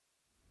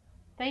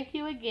Thank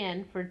you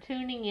again for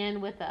tuning in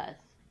with us.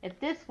 If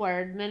this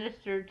word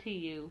ministered to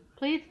you,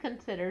 please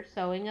consider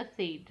sowing a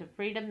seed to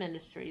Freedom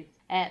Ministries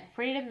at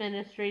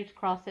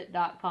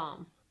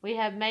freedomministriescrossit.com. We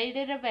have made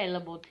it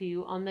available to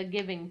you on the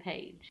giving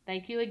page.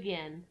 Thank you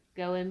again.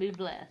 Go and be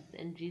blessed.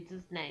 In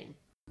Jesus' name.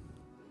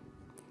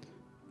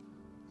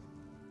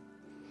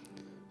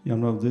 Y'all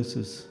know this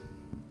is,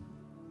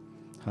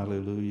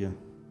 hallelujah,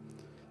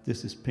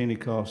 this is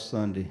Pentecost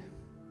Sunday.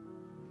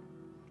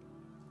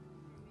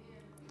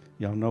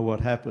 Y'all know what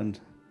happened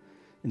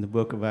in the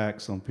book of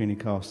Acts on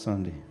Pentecost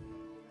Sunday.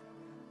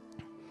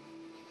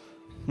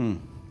 I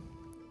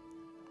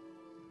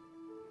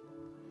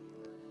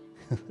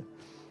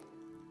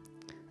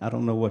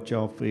don't know what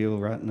y'all feel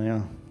right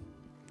now,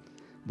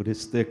 but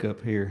it's thick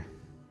up here.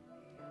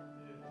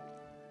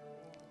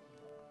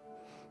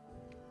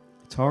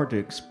 It's hard to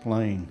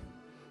explain.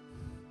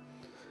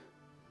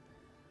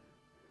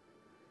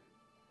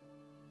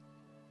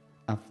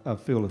 I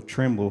feel a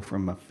tremble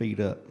from my feet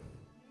up.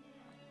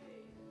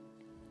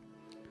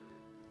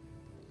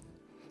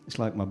 It's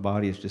like my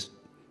body is just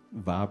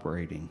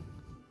vibrating.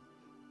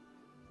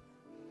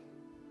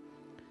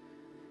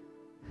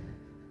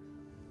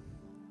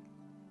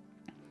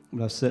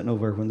 But I was sitting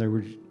over when they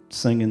were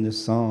singing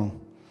this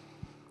song,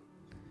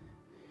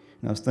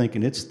 and I was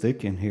thinking, it's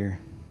thick in here.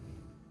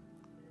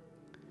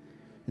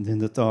 And then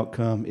the thought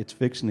come, it's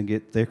fixing to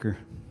get thicker.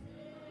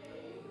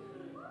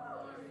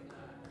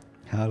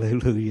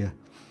 Hallelujah.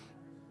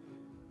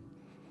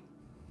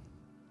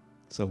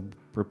 So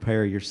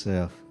prepare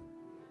yourself.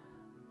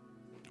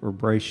 Or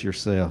brace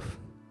yourself.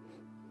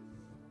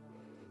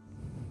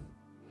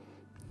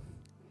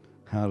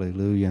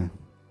 Hallelujah.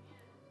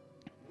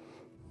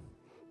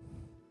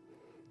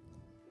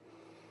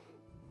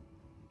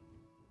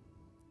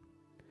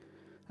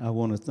 I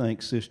want to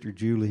thank Sister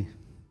Julie.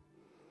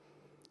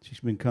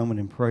 She's been coming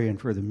and praying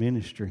for the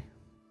ministry.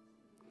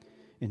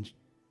 And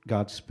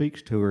God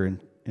speaks to her,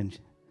 and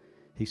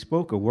He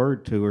spoke a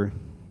word to her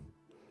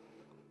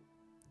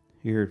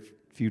here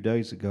a few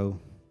days ago.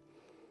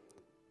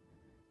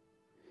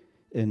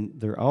 And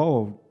they're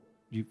all,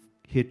 you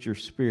hit your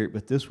spirit,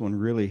 but this one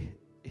really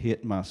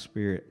hit my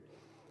spirit.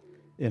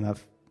 And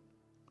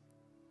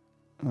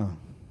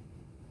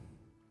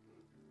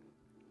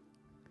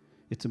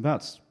it's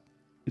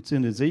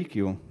in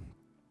Ezekiel.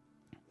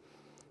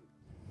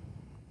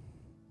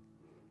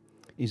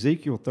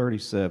 Ezekiel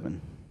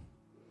 37.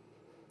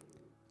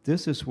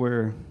 This is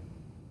where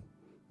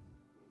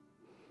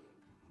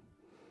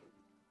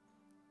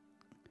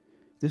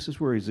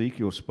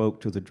Ezekiel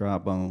spoke to the dry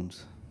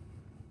bones.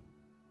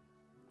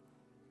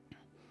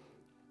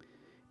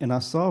 And I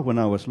saw when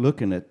I was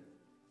looking at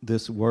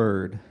this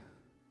word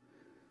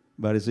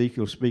about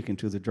Ezekiel speaking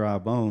to the dry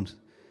bones,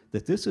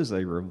 that this is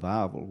a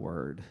revival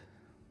word.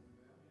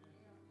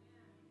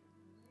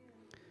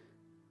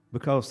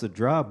 Because the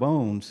dry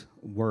bones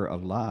were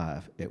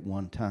alive at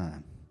one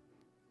time.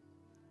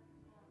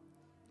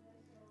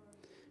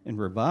 And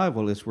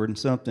revival is when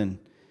something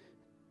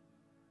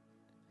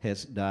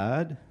has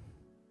died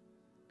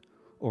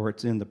or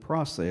it's in the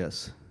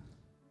process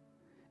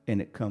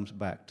and it comes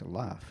back to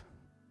life.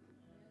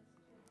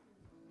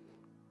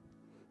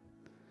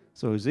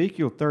 So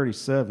Ezekiel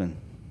 37,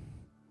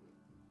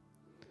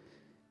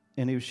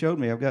 and he showed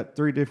me, I've got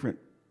 3 different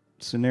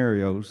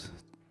scenarios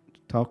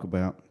to talk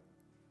about.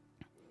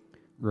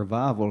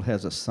 Revival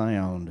has a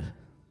sound.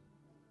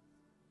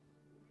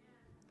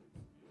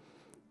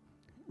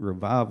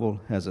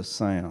 Revival has a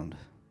sound.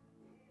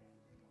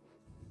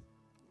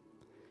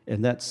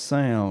 And that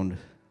sound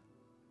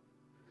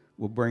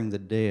will bring the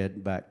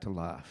dead back to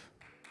life.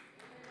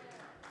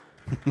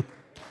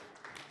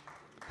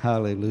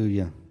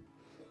 Hallelujah.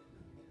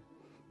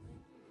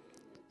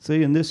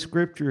 See, in this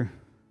scripture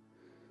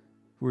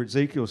where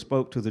Ezekiel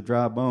spoke to the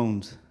dry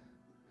bones,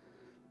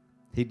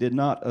 he did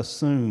not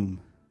assume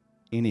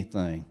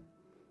anything.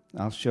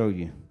 I'll show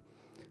you.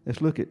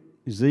 Let's look at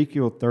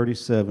Ezekiel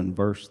 37,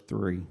 verse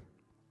 3.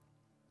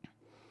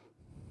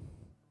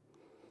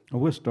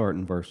 We'll start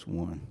in verse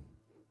 1.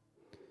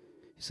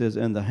 He says,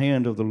 "And the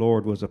hand of the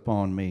Lord was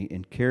upon me,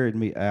 and carried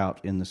me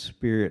out in the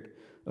spirit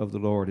of the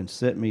Lord, and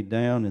set me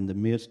down in the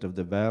midst of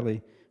the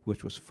valley,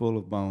 which was full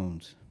of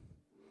bones,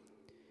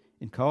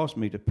 and caused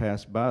me to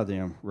pass by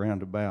them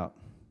round about.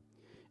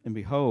 And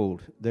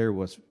behold, there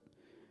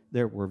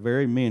were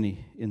very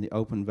many in the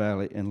open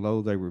valley, and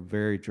lo, they were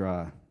very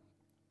dry.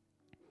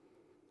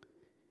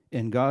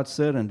 And God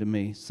said unto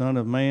me, Son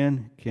of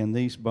man, can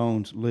these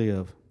bones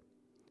live?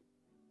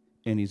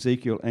 And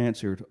Ezekiel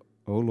answered,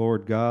 O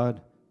Lord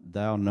God,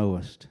 thou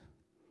knowest."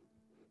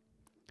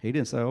 He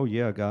didn't say, "Oh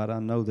yeah, God, I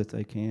know that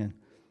they can."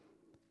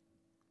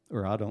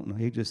 Or I don't know.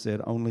 He just said,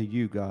 "Only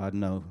you, God,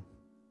 know."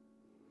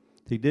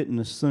 He didn't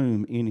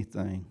assume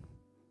anything.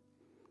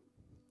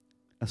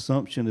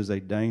 Assumption is a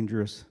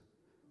dangerous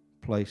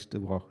place to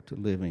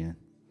live in.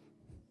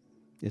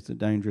 It's a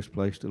dangerous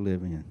place to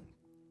live in.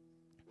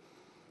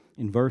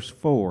 In verse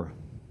 4,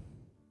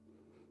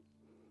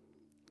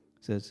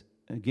 it says,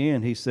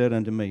 "Again he said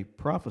unto me,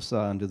 Prophesy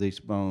unto these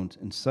bones,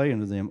 and say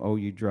unto them, O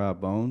ye dry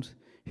bones,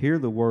 Hear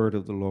the word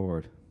of the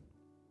Lord.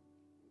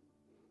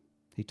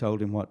 He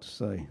told him what to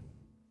say.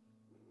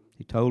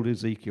 He told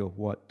Ezekiel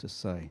what to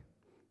say.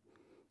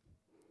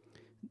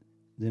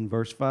 Then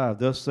verse 5,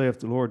 Thus saith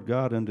the Lord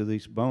God unto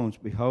these bones,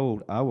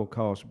 Behold, I will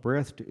cause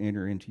breath to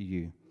enter into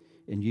you,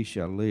 and ye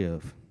shall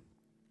live.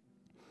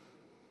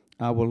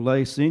 I will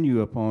lay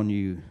sinew upon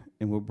you,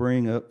 and will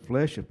bring up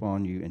flesh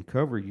upon you, and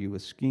cover you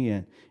with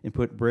skin, and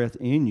put breath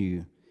in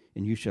you,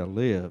 and you shall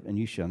live, and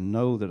you shall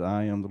know that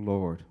I am the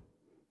Lord.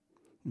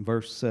 In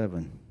verse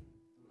 7,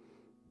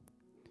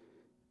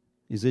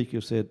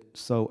 Ezekiel said,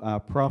 So I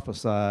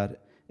prophesied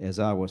as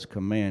I was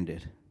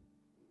commanded.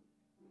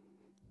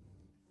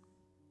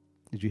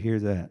 Did you hear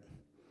that?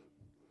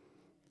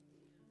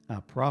 I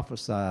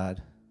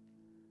prophesied.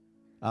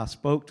 I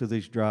spoke to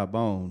these dry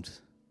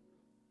bones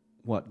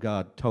what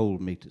God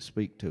told me to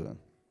speak to them.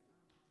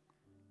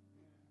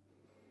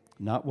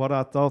 Not what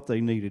I thought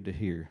they needed to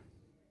hear.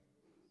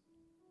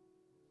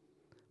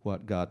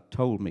 What God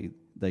told me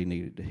they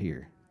needed to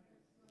hear.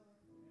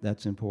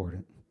 That's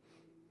important.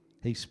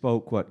 He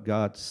spoke what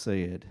God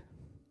said.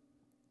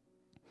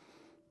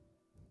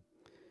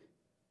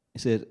 He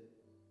said,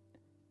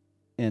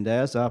 And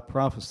as I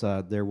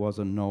prophesied, there was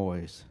a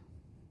noise.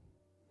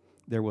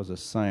 There was a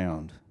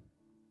sound.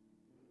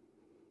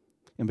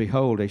 And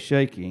behold, a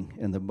shaking,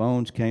 and the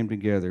bones came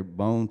together,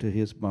 bone to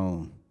his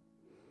bone.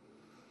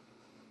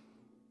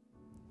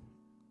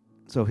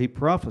 So he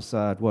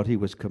prophesied what he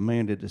was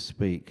commanded to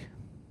speak.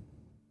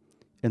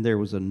 And there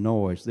was a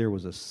noise, there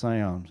was a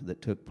sound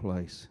that took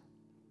place.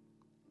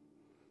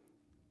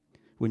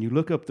 When you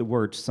look up the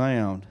word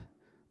sound,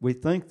 we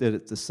think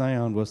that the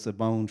sound was the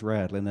bones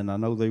rattling, and I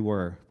know they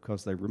were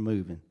because they were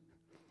moving.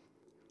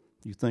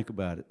 You think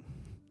about it.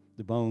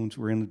 The bones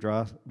were in the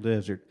dry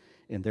desert,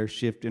 and they're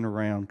shifting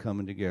around,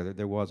 coming together.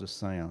 There was a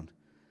sound.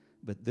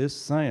 But this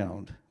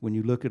sound, when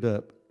you look it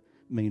up,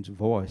 means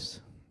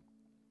voice.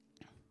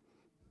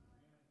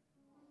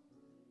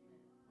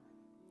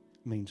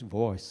 It means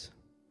voice.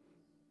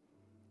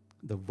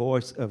 The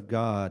voice of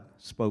God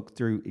spoke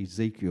through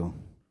Ezekiel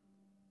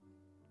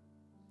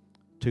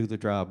to the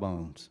dry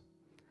bones.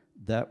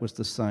 That was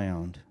the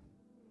sound.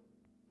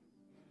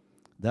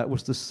 That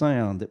was the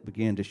sound that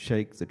began to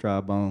shake the dry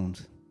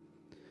bones.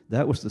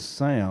 That was the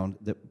sound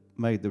that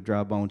made the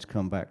dry bones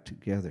come back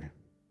together.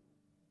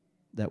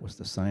 That was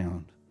the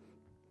sound.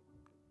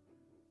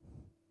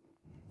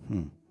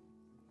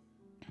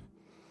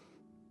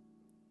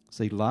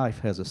 See, life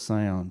has a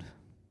sound.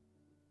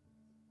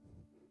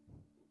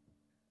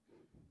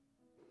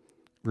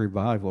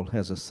 Revival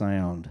has a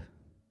sound.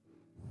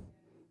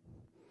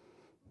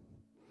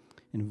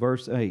 In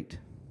verse 8,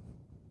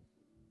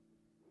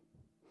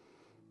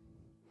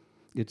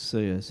 it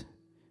says,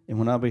 And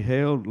when I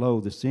beheld, lo,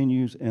 the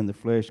sinews and the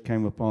flesh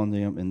came upon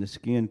them, and the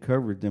skin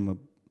covered them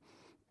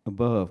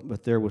above,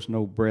 but there was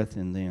no breath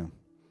in them.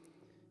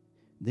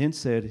 Then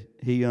said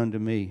he unto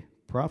me,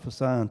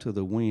 Prophesy unto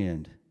the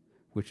wind,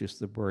 which is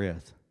the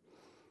breath.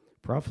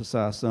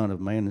 Prophesy, son of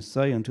man, and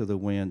say unto the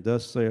wind,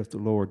 Thus saith the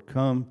Lord,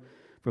 Come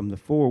from the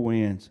four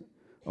winds,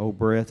 O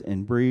breath,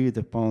 and breathe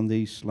upon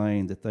these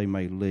slain, that they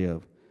may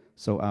live.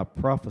 So I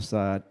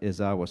prophesied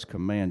as I was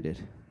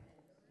commanded.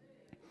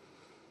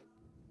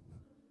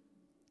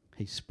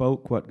 He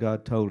spoke what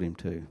God told him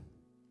to.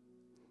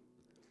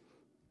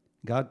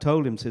 God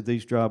told him, said,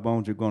 these dry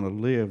bones are going to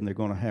live and they're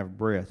going to have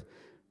breath.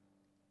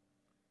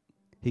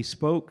 He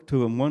spoke to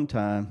them one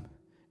time,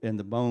 and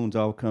the bones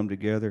all come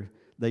together.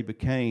 They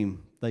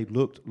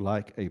looked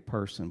like a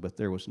person, but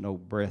there was no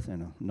breath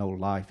in them, no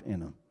life in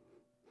them.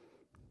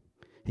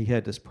 He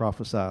had to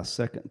prophesy a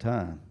second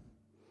time.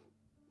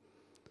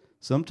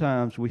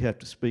 Sometimes we have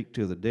to speak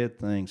to the dead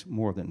things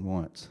more than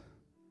once.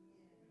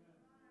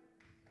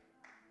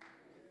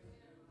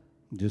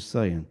 Just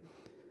saying.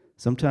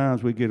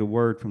 Sometimes we get a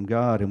word from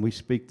God and we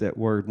speak that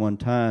word one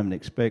time and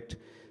expect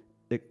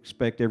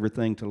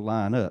everything to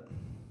line up.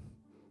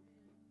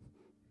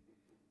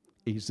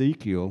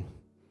 Ezekiel,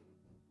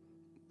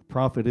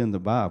 prophet in the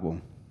Bible,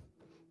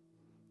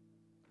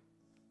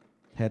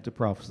 had to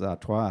prophesy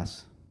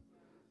twice.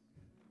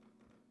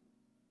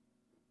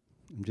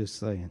 I'm just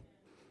saying.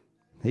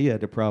 He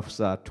had to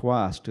prophesy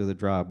twice to the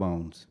dry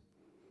bones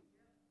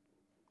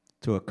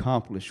to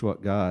accomplish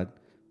what God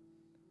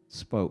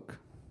spoke.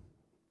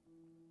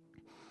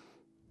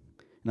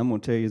 And I'm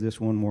going to tell you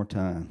this one more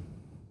time.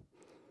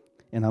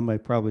 And I may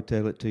probably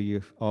tell it to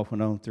you off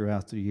and on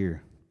throughout the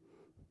year,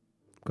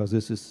 because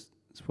this is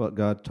what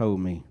God told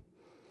me.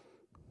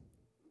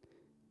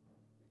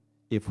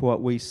 If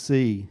what we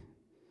see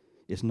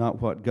is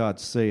not what God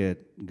said,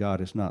 God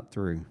is not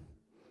through.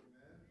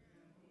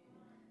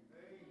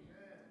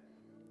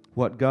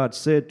 What God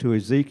said to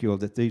Ezekiel,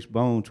 that these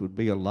bones would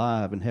be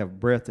alive and have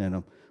breath in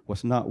them,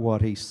 was not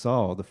what he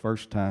saw the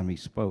first time he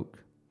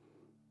spoke.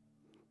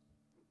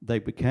 They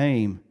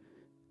became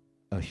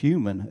a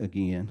human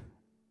again,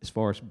 as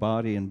far as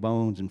body and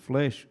bones and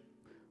flesh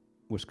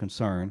was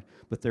concerned,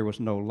 but there was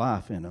no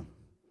life in them.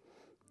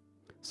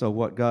 So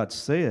what God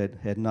said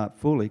had not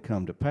fully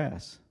come to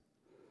pass.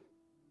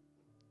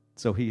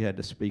 So he had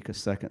to speak a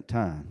second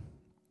time.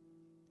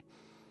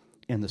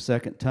 And the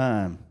second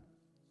time,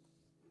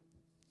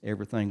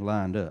 everything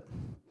lined up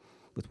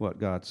with what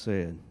God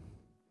said.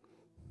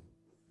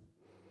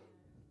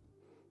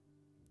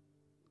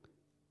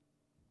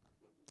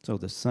 So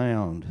the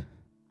sound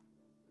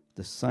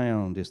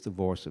is the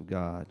voice of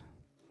God.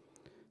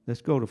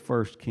 Let's go to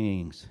 1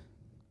 Kings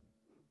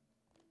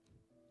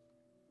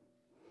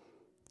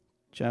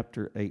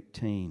chapter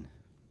 18.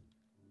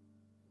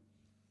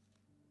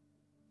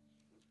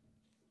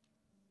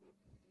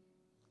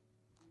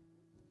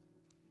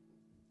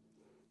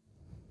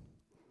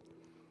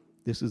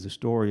 This is the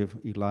story of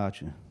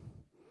Elijah.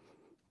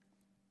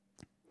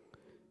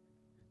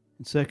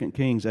 In 2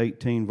 Kings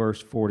 18,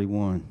 verse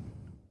 41,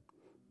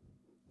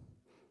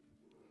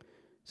 it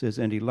says,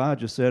 And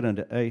Elijah said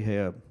unto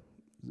Ahab,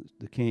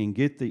 the king,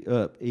 Get thee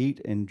up, eat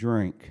and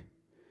drink,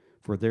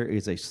 for there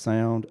is a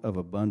sound of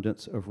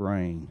abundance of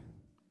rain.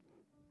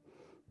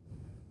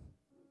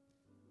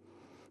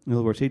 In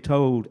other words, he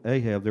told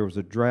Ahab there was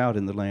a drought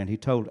in the land. He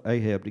told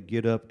Ahab to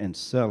get up and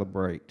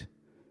celebrate.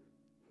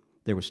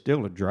 There was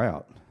still a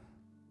drought.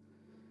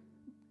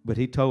 But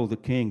he told the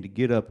king to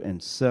get up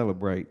and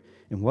celebrate.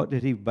 And what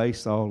did he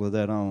base all of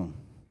that on?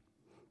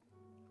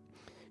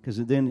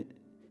 Because then it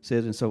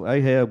says, And so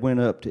Ahab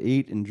went up to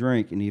eat and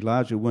drink, and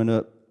Elijah went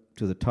up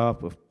to the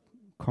top of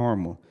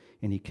Carmel,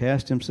 and he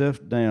cast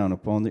himself down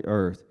upon the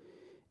earth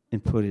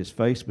and put his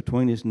face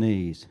between his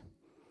knees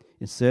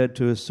and said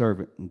to his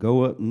servant,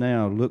 Go up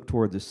now, look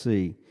toward the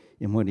sea.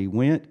 And when he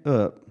went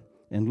up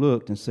and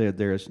looked and said,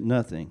 There is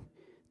nothing,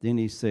 then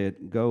he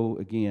said, Go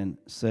again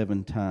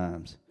 7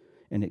 times.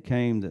 And it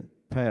came to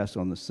pass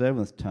on the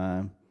 7th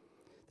time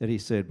that he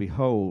said,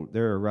 Behold,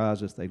 there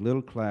ariseth a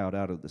little cloud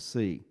out of the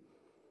sea,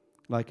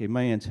 like a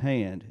man's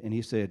hand. And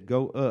he said,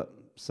 Go up,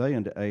 say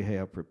unto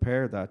Ahab,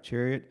 Prepare thy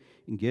chariot,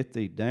 and get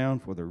thee down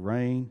for the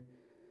rain,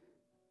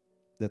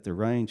 that the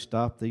rain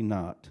stop thee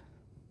not.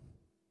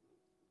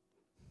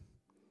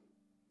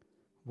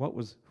 What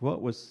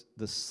was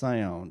the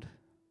sound?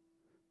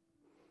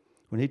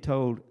 When he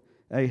told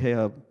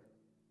Ahab,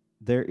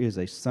 there is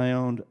a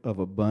sound of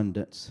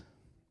abundance.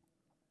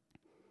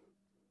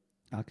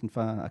 I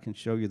can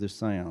show you the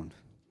sound.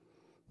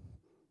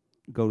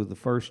 Go to the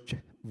first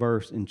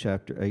verse in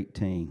chapter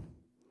 18.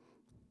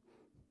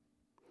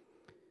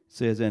 It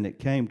says, And it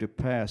came to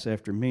pass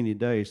after many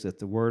days that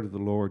the word of the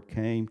Lord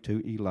came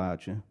to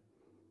Elijah.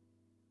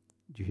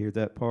 Did you hear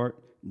that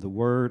part? The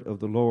word of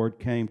the Lord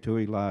came to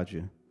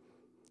Elijah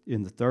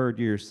in the 3rd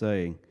year,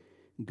 saying,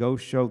 Go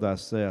show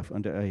thyself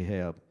unto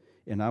Ahab,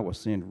 and I will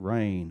send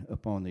rain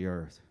upon the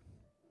earth.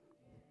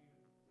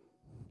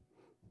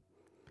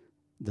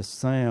 The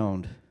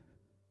sound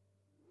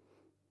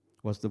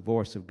was the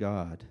voice of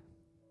God.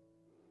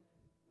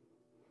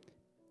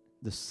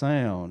 The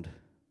sound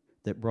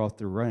that brought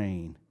the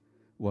rain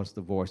was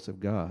the voice of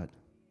God.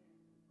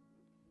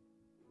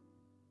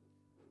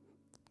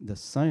 The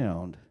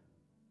sound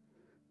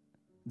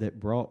that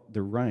brought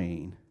the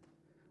rain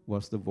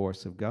was the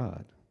voice of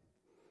God.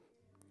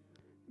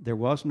 There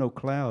was no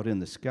cloud in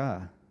the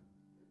sky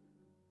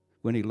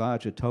when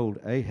Elijah told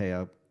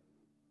Ahab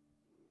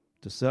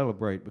to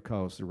celebrate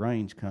because the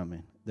rain's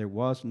coming. There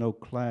was no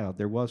cloud.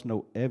 There was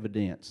no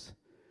evidence.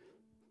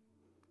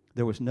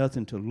 There was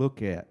nothing to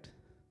look at.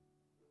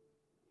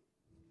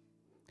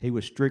 He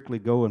was strictly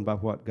going by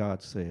what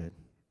God said.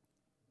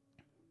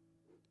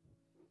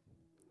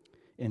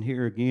 And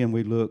here again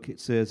we look, it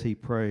says he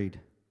prayed.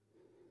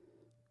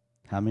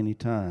 How many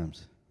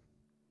times?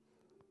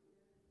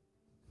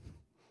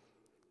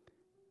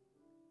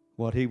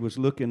 What he was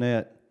looking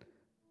at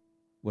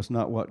was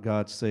not what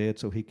God said,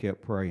 so he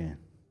kept praying.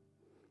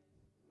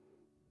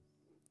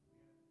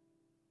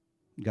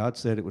 God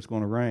said it was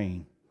going to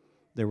rain.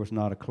 There was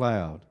not a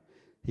cloud.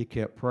 He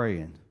kept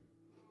praying.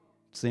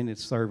 Sent his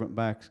servant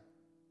back.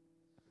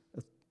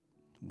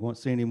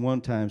 Seen him one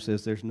time,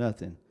 says there's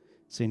nothing.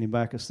 Seen him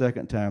back a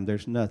second time,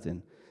 there's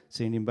nothing.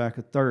 Seen him back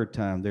a third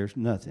time, there's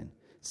nothing.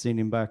 Seen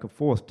him back a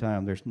 4th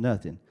time, there's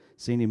nothing.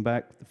 Seen him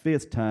back the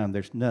 5th time,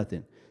 there's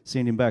nothing.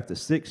 Seen him back the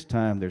 6th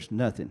time, there's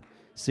nothing.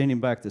 Seen him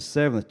back the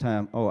 7th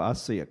time, oh, I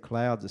see a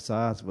cloud the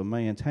size of a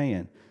man's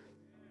hand.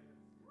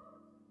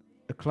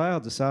 A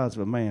cloud the size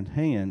of a man's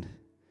hand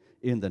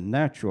in the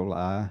natural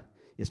eye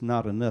is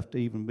not enough to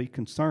even be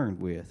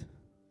concerned with.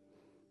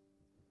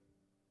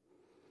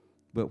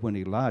 But when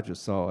Elijah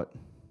saw it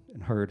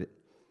and heard it,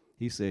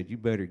 he said, You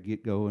better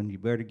get going. You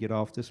better get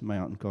off this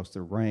mountain because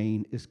the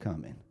rain is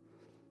coming.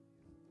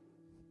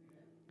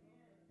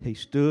 He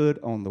stood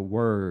on the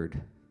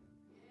word.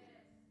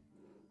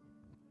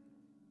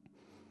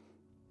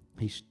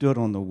 He stood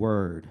on the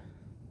word.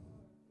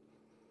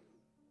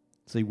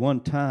 See, one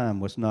time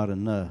was not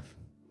enough.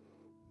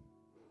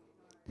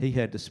 He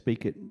had to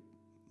speak it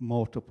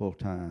multiple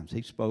times.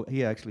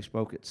 He actually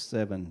spoke it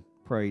 7,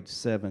 prayed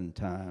 7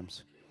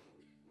 times.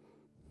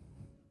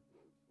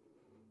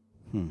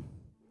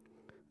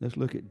 Let's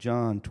look at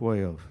John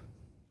 12.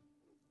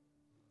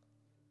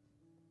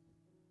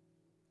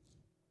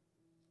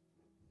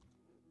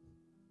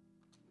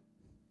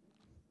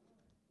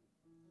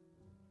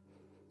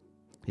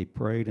 He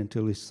prayed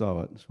until he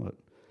saw it. That's what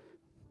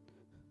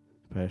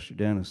Pastor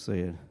Dana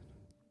said.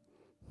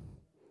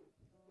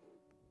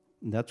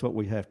 And that's what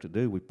we have to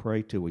do. We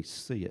pray till we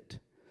see it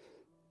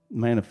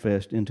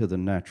manifest into the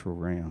natural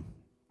realm.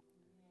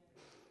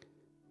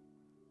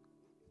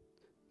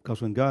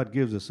 Because when God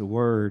gives us a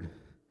word,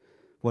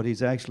 what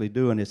he's actually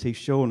doing is he's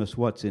showing us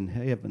what's in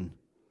heaven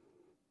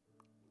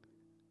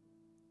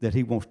that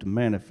he wants to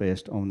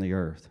manifest on the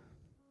earth.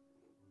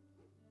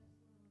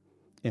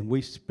 And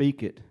we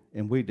speak it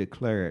and we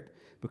declare it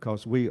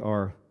because we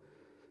are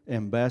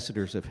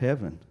ambassadors of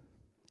heaven.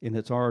 And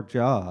it's our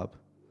job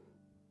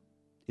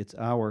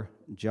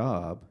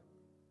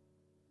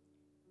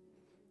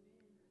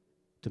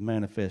to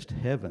manifest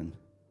heaven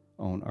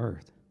on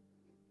earth.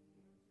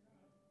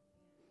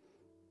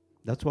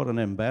 That's what an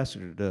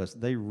ambassador does.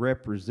 They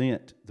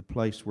represent the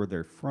place where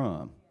they're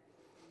from.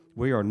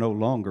 We are no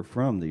longer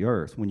from the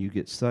earth. When you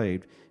get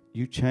saved,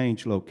 you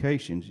change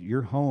locations.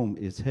 Your home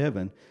is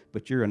heaven,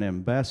 but you're an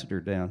ambassador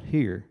down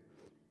here.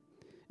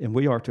 And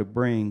we are to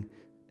bring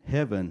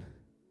heaven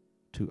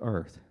to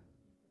earth.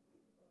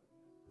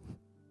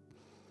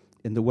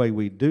 And the way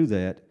we do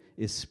that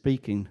is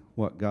speaking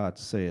what God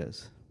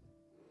says.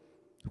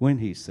 When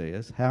he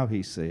says, how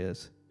he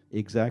says,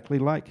 exactly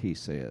like he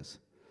says.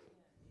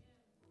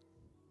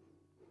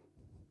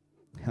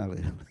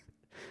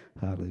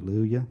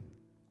 Hallelujah.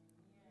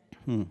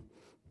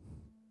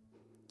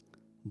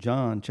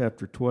 John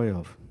chapter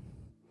 12,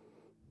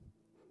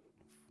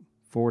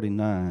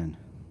 49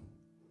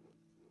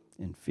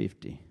 and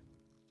 50.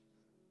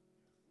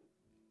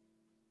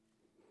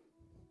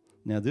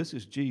 Now this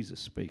is Jesus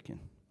speaking.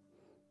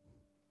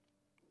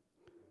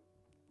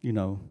 You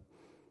know,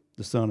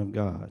 the Son of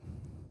God.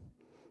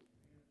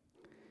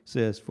 It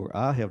says, "For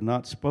I have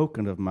not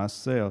spoken of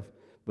myself,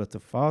 but the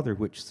Father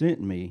which sent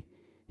me,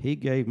 he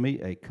gave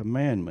me a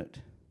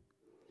commandment,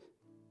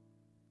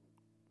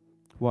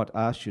 what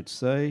I should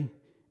say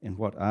and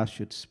what I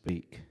should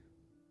speak."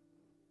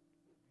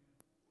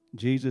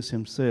 Jesus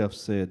himself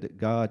said that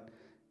God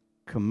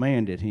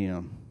commanded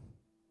him.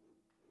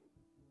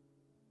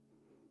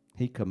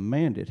 He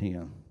commanded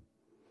him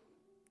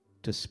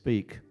to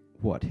speak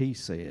what he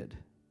said.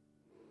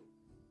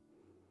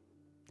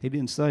 He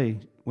didn't say,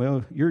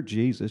 well, you're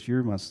Jesus,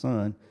 you're my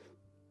son.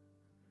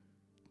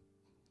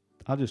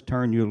 I'll just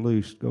turn you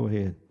loose, go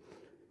ahead.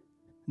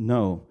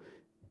 No,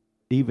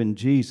 even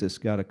Jesus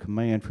got a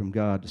command from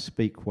God to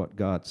speak what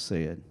God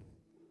said.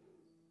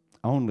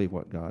 Only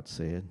what God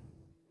said.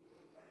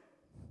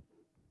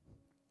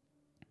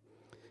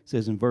 It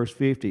says in verse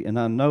 50, "And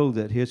I know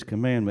that his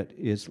commandment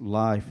is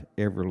life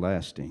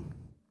everlasting.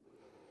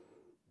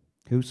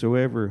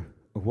 Whosoever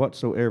or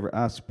whatsoever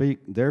I speak,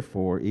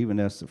 therefore, even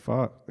as the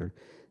Father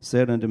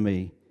said unto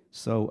me,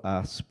 so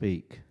I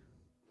speak."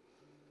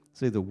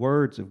 See, the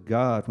words of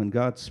God, when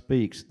God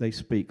speaks, they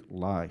speak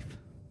life.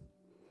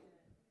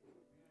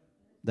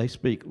 They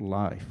speak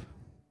life.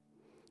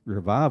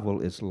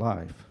 Revival is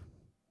life.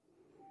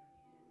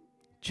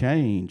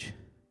 Change,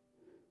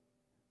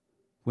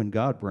 when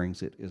God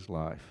brings it, is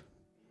life.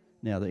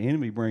 Now, the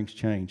enemy brings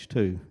change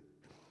too,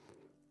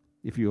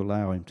 if you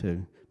allow him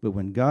to. But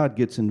when God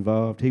gets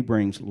involved, he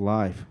brings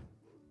life.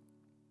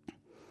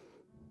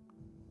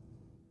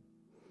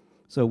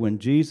 So when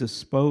Jesus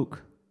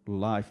spoke,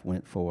 life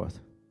went forth.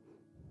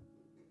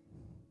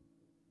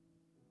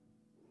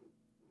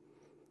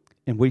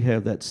 And we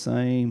have that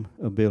same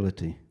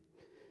ability.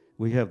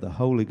 We have the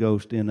Holy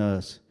Ghost in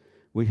us.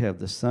 We have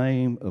the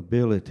same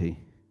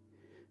ability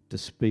to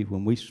speak.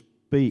 When we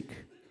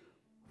speak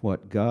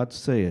what God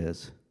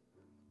says,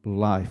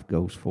 life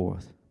goes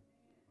forth.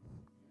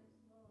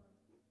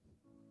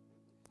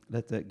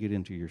 Let that get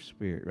into your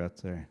spirit right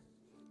there.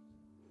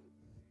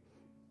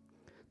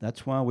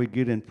 That's why we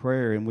get in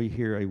prayer and we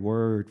hear a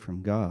word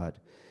from God.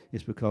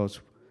 It's because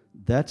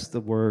that's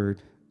the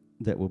word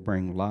that will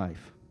bring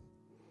life.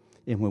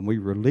 And when we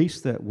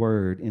release that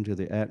word into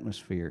the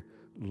atmosphere,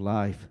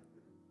 life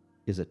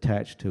is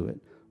attached to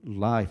it.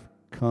 Life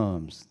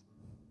comes.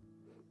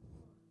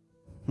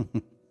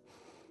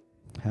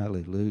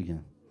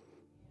 Hallelujah.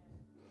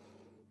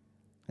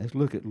 Let's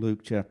look at Luke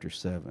chapter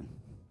 7.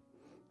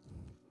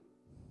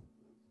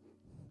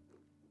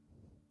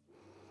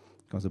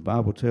 Because the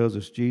Bible tells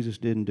us Jesus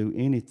didn't do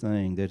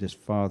anything that his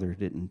Father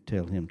didn't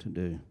tell him to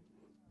do.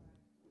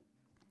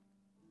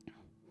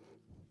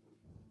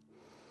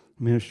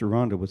 Minister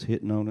Rhonda was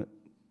hitting on it,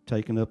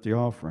 taking up the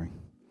offering.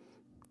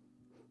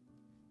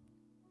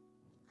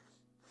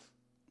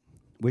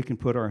 We can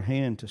put our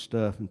hand to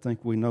stuff and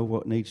think we know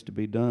what needs to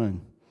be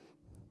done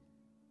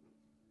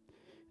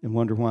and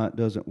wonder why it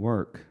doesn't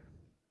work.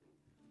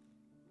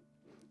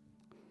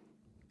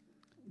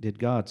 Did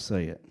God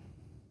say it?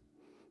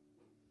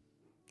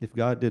 If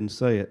God didn't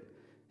say it,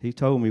 he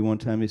told me one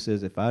time, he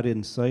says, if I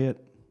didn't say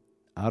it,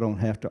 I don't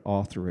have to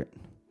author it.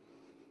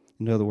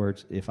 In other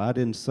words, if I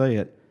didn't say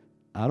it,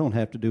 I don't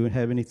have to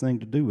have anything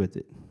to do with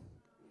it.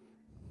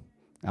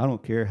 I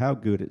don't care how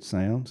good it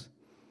sounds.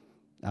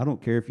 I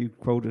don't care if you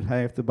quoted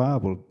half the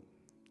Bible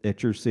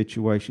at your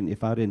situation.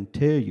 If I didn't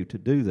tell you to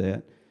do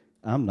that,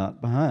 I'm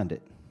not behind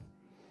it.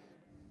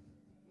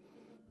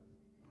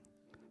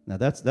 Now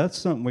that's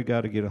something we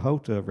got to get a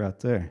hold of right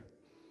there.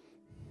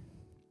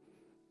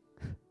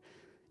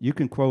 You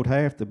can quote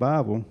half the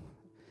Bible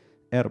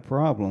at a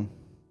problem,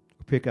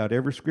 pick out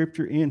every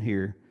scripture in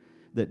here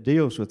that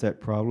deals with that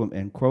problem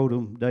and quote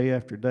them day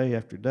after day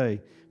after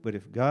day. But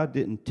if God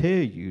didn't tell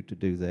you to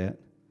do that,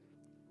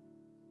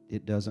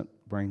 it doesn't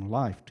bring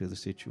life to the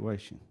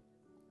situation.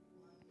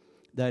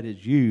 That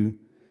is you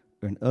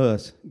and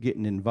us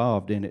getting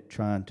involved in it,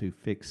 trying to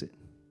fix it.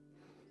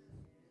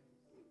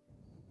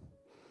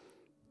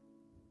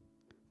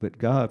 But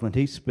God, when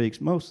He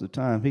speaks, most of the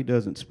time He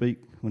doesn't speak.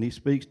 When He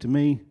speaks to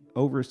me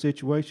over a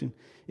situation,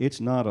 it's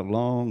not a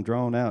long,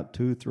 drawn out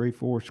 2, 3,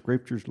 4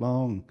 scriptures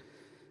long.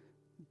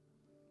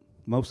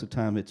 Most of the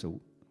time it's a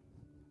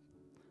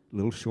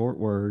little short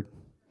word,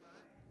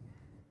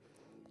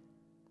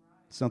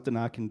 something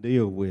I can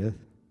deal with,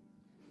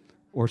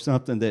 or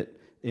something that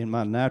in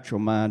my natural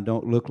mind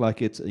don't look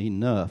like it's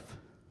enough.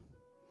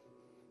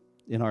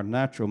 In our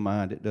natural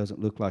mind, it doesn't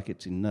look like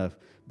it's enough.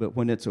 But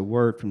when it's a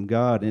word from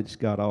God and it's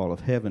got all of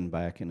heaven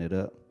backing it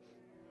up,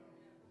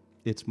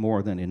 it's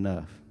more than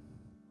enough.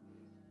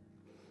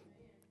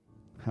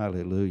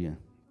 Hallelujah.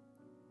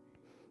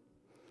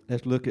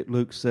 Let's look at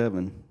Luke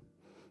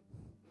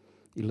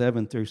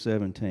 7:11 through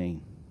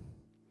 17.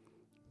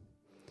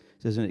 It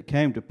says, and it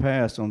came to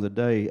pass on the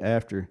day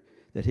after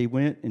that he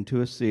went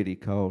into a city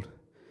called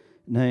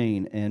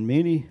Nain, and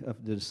many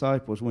of the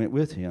disciples went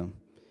with him,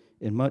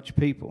 and much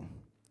people.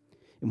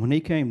 And when he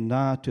came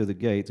nigh to the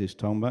gate, this is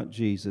talking about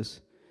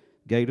Jesus,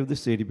 gate of the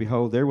city,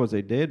 behold, there was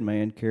a dead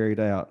man carried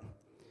out,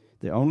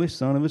 the only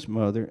son of his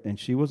mother, and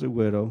she was a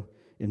widow,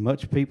 and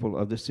much people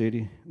of the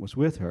city was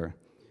with her.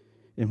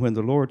 And when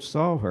the Lord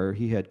saw her,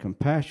 he had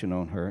compassion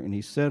on her, and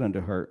he said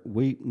unto her,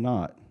 weep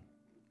not.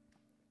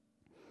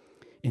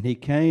 And he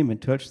came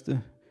and touched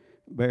the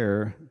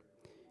bearer,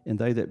 and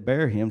they that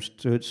bare him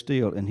stood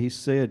still. And he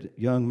said,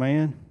 young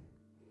man,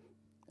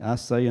 I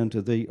say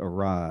unto thee,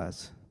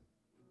 arise.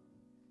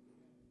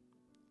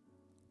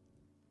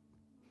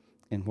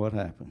 And what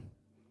happened?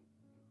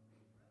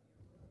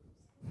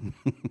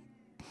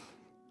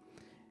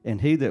 And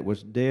he that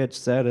was dead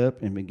sat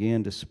up and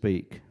began to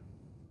speak.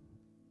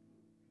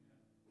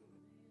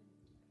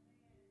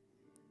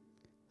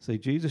 See,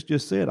 Jesus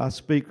just said, I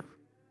speak,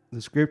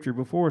 the scripture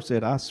before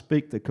said, I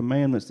speak the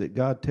commandments that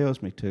God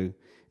tells me to.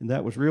 And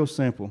that was real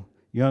simple.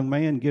 Young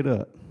man, get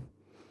up.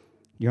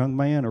 Young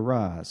man,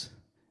 arise.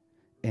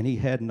 And he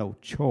had no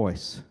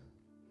choice,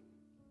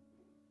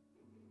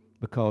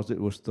 because it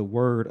was the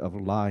word of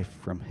life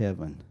from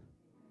heaven.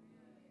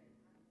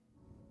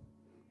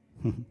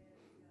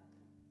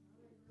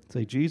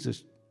 See,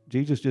 Jesus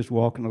just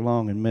walking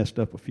along and messed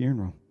up a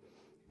funeral.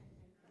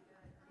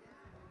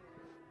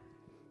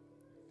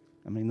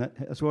 I mean,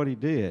 that's what he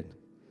did.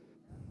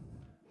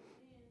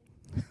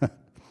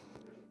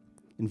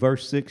 In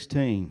verse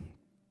 16,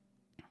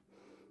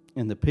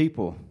 and the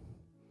people,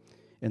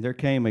 and there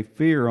came a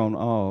fear on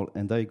all,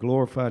 and they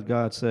glorified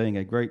God, saying,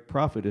 a great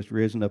prophet is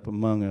risen up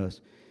among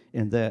us,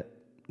 and that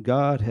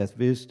God hath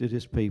visited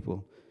his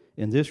people.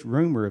 And this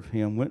rumor of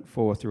him went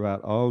forth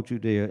throughout all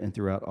Judea and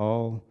throughout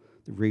all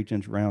the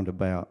regions round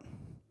about.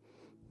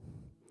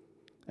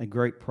 A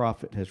great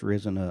prophet has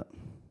risen up.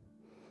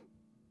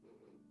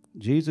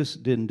 Jesus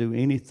didn't do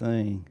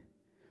anything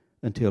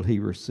until he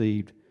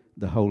received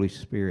the Holy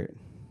Spirit.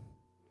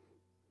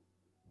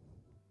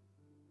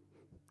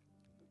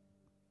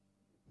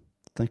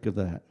 Think of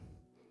that.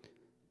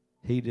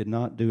 He did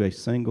not do a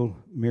single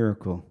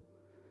miracle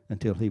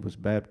until he was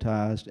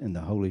baptized and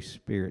the Holy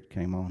Spirit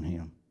came on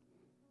him.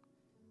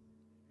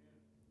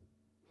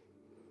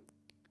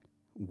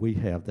 We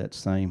have that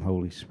same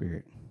Holy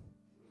Spirit,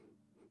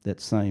 that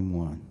same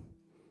one.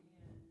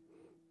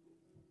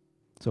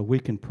 So we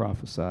can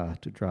prophesy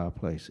to dry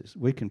places.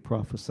 We can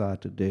prophesy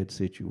to dead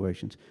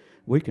situations.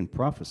 We can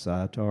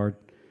prophesy to our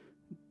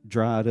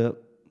dried up,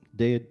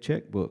 dead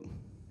checkbook.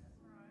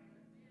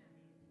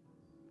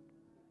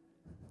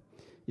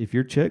 If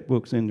your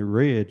checkbook's in the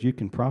red, you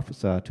can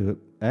prophesy to it.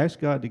 Ask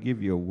God to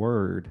give you a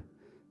word.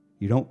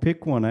 You don't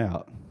pick one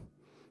out.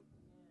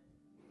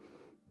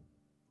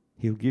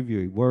 He'll give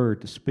you a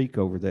word to speak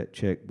over that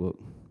checkbook.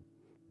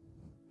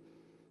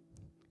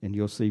 And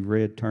you'll see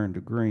red turn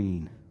to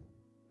green.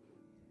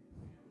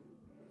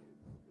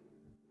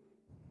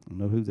 I don't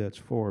know who that's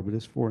for, but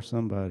it's for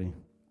somebody.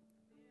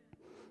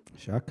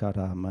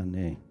 Shakata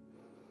mane.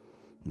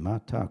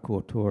 Mata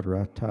kotor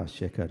rata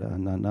shekada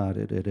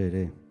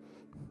nanade.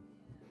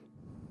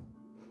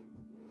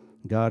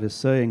 God is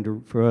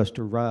saying for us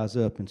to rise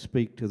up and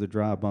speak to the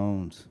dry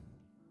bones.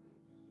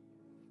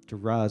 To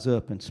rise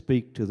up and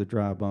speak to the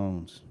dry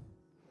bones.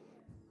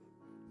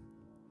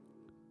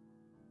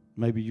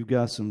 Maybe you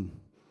got some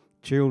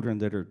children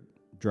that are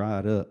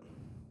dried up.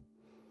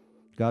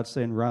 God's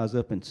saying rise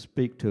up and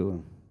speak to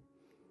them.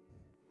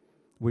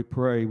 We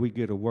pray, we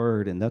get a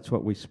word, and that's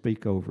what we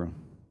speak over them.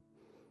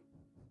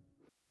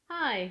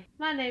 Hi,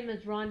 my name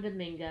is Ron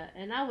Dominga,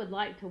 and I would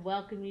like to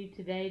welcome you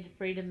today to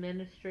Freedom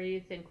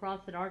Ministries in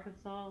Crossett,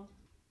 Arkansas.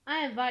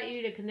 I invite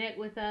you to connect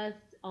with us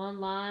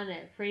online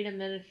at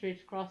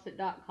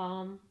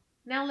freedomministriescrossett.com.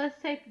 Now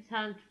let's take the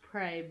time to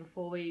pray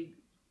before we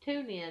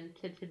tune in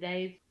to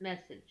today's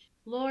message.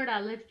 Lord,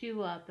 I lift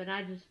you up and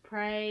I just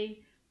pray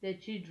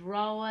that you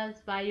draw us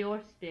by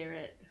your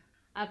Spirit.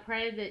 I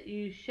pray that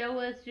you show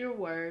us your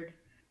word.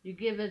 You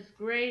give us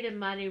great and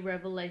mighty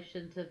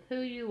revelations of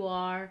who you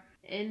are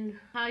and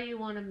how you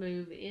want to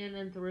move in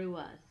and through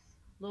us.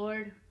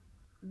 Lord,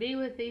 be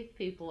with these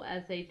people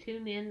as they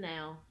tune in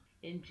now.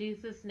 In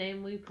Jesus'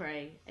 name we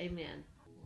pray. Amen.